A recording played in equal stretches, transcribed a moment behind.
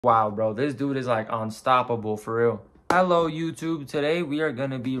Wow, bro, this dude is like unstoppable for real. Hello, YouTube. Today we are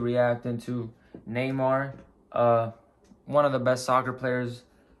gonna be reacting to Neymar, one of the best soccer players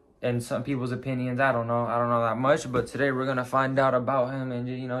in some people's opinions. I don't know that much, but today we're gonna find out about him and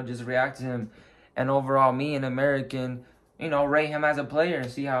just react to him. And overall, me, an American, rate him as a player and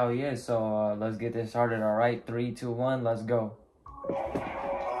see how he is. So let's get this started. All right, 3, 2, 1, let's go. I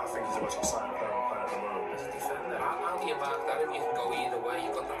think he's the most exciting player on planet at the moment. As a defender, how do you mark that? If you can go either way,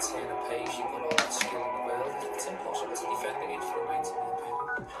 you've got that turn of pace, you've got all that skill in the world. It's impossible to defend against your mates, in my opinion.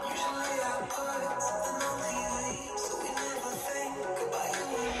 Usually I put something on the way, so we never think about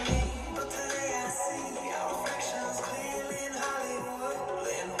you and me. But today I see our reflections clearly in Hollywood,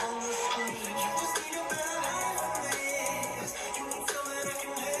 laying on the screen. You just need a better half of this. You need something I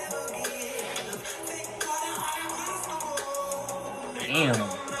can never give. Thank God I'm unreasonable.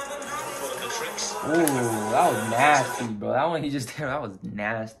 Damn. Ooh, that was nasty, bro. That one he just did, that was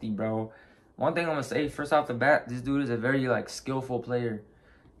nasty, bro. One thing I'm gonna say first off the bat, this dude is a very skillful player.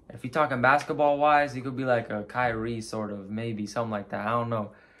 If you're talking basketball wise, he could be like a Kyrie sort of, maybe something like that. I don't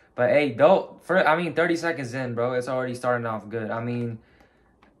know. But hey, 30 seconds in, bro, it's already starting off good. I mean,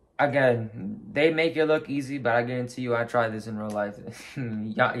 again, they make it look easy, but I guarantee you, I tried this in real life.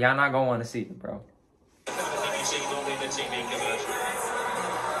 Y'all not gonna want to see it, bro.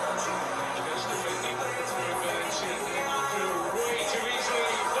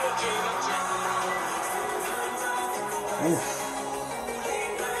 Oof.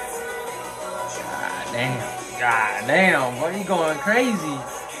 God damn, boy, you going crazy.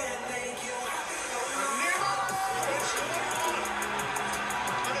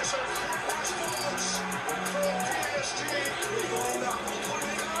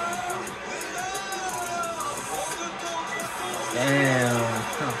 Damn.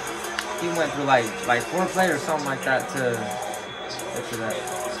 He went through like 4 players or something like that to get to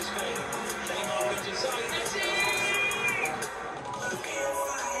that.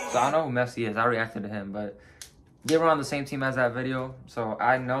 So I know who Messi is. I reacted to him, but they were on the same team as that video, so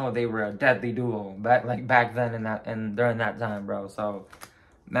I know they were a deadly duo back then and during that time, bro. So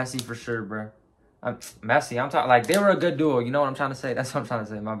Messi for sure, bro. I'm talking like they were a good duo. You know what I'm trying to say? That's what I'm trying to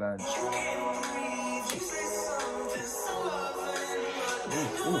say. My bad.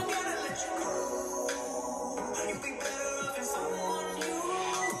 Ooh, ooh.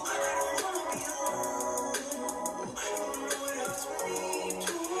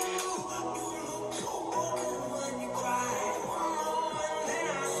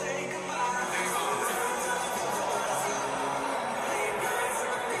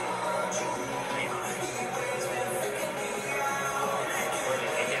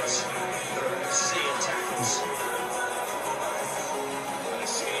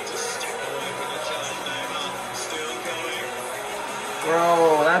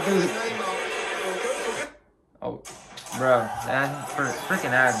 Bro, that dude. Oh, bro, that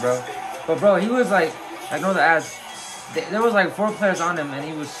freaking ad, bro. But bro, he was like no, the ads. There was like 4 players on him, and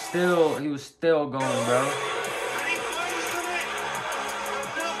he was still going, bro.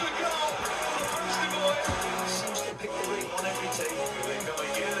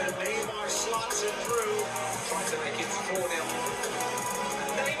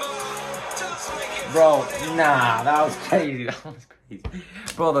 Bro, nah, that was crazy. That was crazy.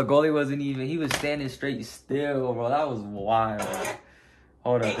 Bro, the goalie wasn't even, he was standing straight still, bro. That was wild.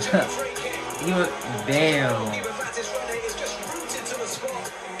 Hold up. He was, damn.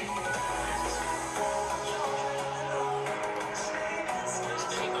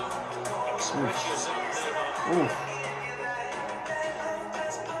 Oof. Oof.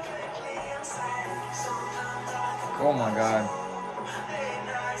 Oh my God.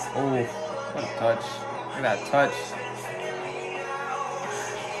 Oh. What a touch. Look at that touch.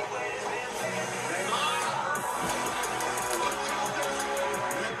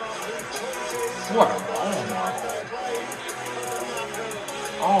 What a,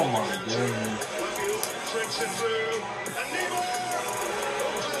 oh my goodness.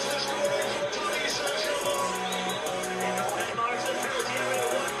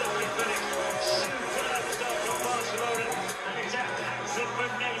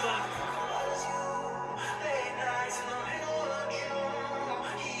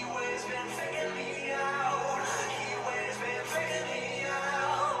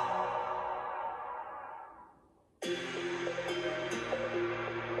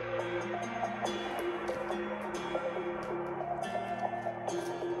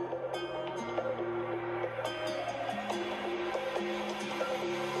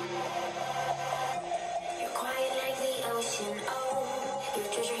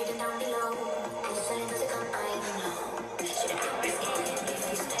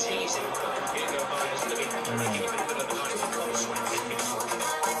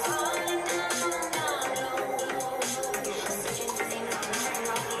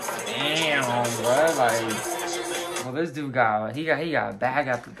 Like, well, this dude got he got bag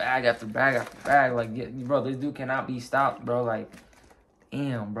after bag after bag after bag. Like, yeah, bro, this dude cannot be stopped, bro. Like,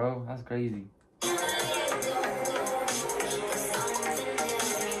 damn, bro, that's crazy.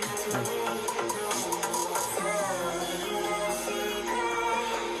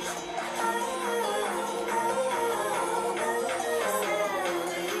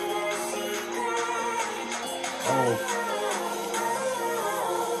 Oh.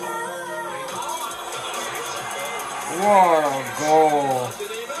 What a goal.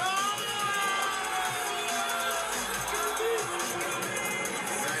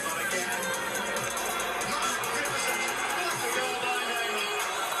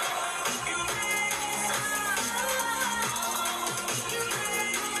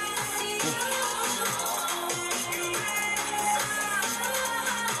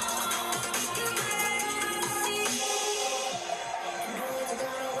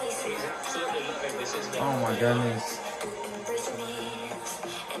 Oh my goodness.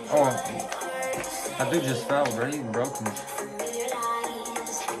 Oh, I dude just fell, bro. He broke me.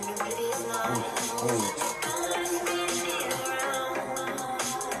 Ooh.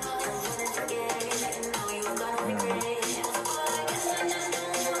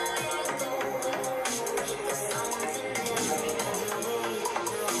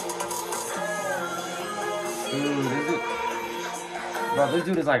 Bro, this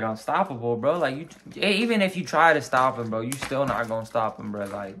dude is like unstoppable, bro. Like, you, even if you try to stop him, bro, you still not gonna stop him, bro.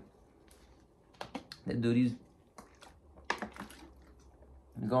 Like, that dude, he's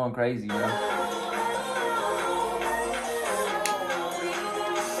going crazy, bro.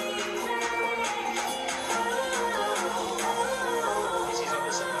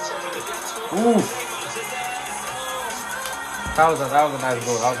 Ooh. That was a nice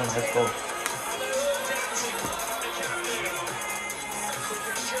goal. That was a nice goal.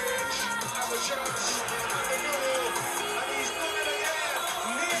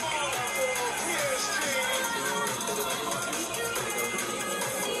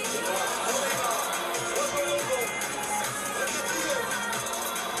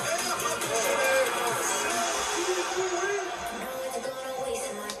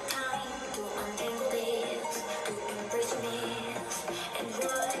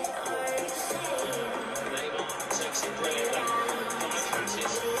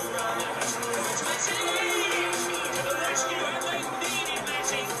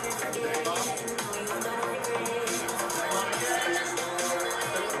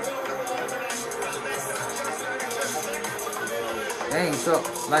 Dang, so,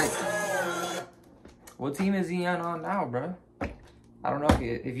 like, what team is he on now, bro? I don't know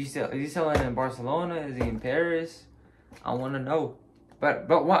if he's still in Barcelona. Is he in Paris? I want to know. But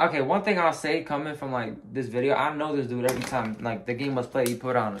one thing I'll say coming from like this video, I know this dude every time like the game was played, he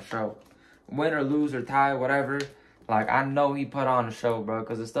put on a show, win or lose or tie, whatever. Like, I know he put on a show, bro,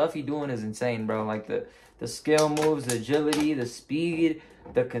 because the stuff he doing is insane, bro. Like the skill moves, the agility, the speed,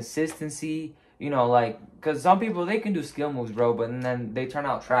 the consistency. You know, like, because some people, they can do skill moves, bro, but then they turn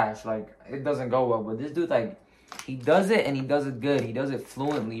out trash. Like, it doesn't go well. But this dude, like, he does it, and he does it good. He does it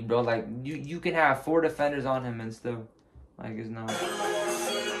fluently, bro. Like, you can have 4 defenders on him and still, like, it's not.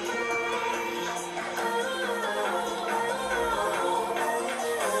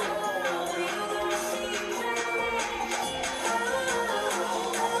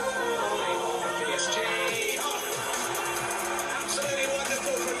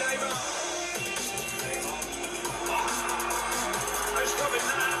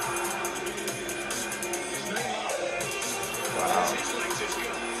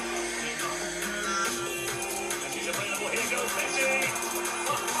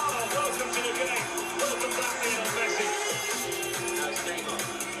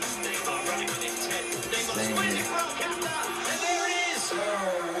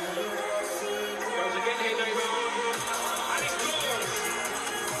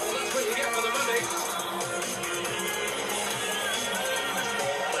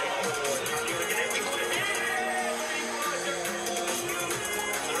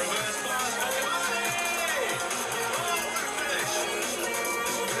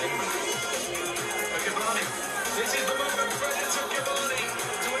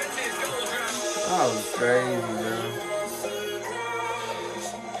 That was crazy, bro.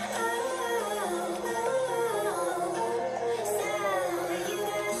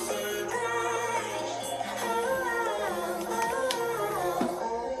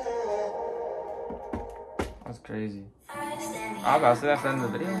 That's crazy. I was about to say that's the end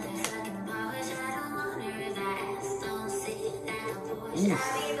of the video. Oof.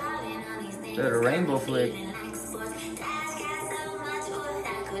 Did a rainbow flick.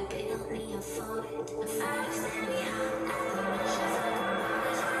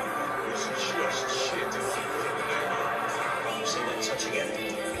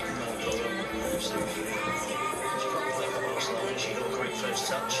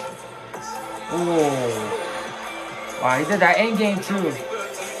 Ooh. Wow, he did that in game too.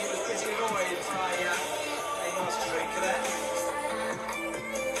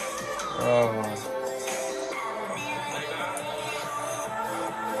 Bro.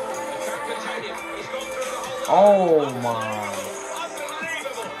 Oh my.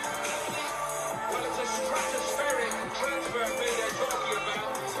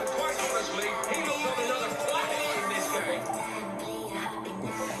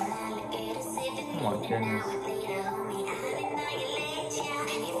 Oh my goodness.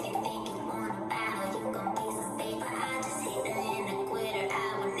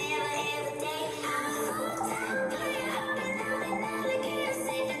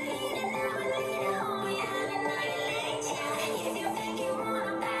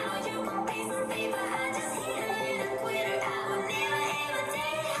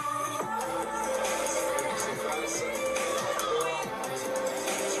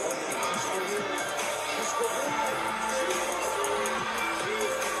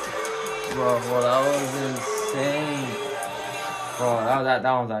 Bro, that was insane. Bro, that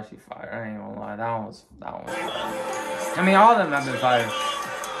one was actually fire. I ain't gonna lie. That one was fire. I mean, all of them have been fire.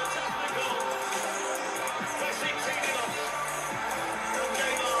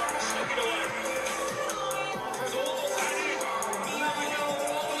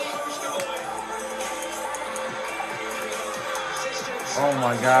 Oh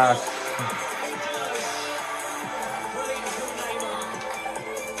my gosh.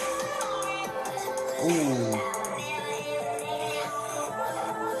 Ooh.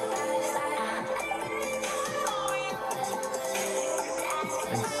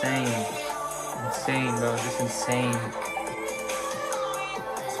 Insane. Insane, bro. Just insane.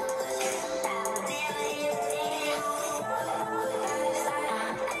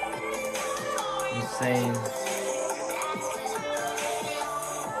 Insane.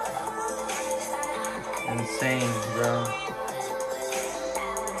 Insane, bro.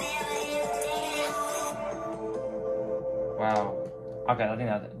 Wow. Okay, I think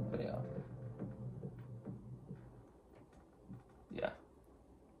that's the video. Yeah.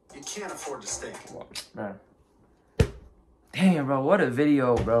 You can't afford to stink. Bro. Damn, bro. What a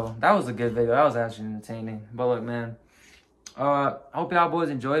video, bro. That was a good video. That was actually entertaining. But look, man. I hope y'all boys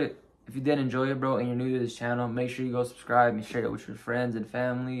enjoyed it. If you did enjoy it, bro, and you're new to this channel, make sure you go subscribe and share it with your friends and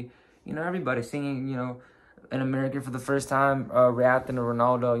family. You know, everybody singing, you know, in America for the first time, reacting to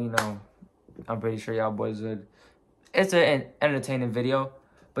Ronaldo, you know. I'm pretty sure y'all boys would. It's an entertaining video.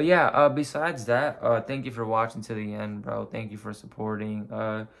 But yeah, besides that, thank you for watching to the end, bro. Thank you for supporting.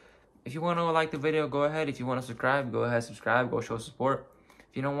 If you want to like the video, go ahead. If you want to subscribe, go ahead, subscribe. Go show support.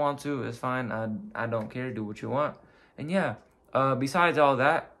 If you don't want to, it's fine. I don't care. Do what you want. And yeah, besides all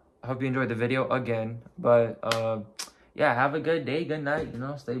that, I hope you enjoyed the video again. But yeah, have a good day, good night. You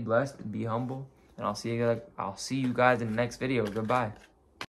know, stay blessed, be humble. And I'll see you guys in the next video. Goodbye.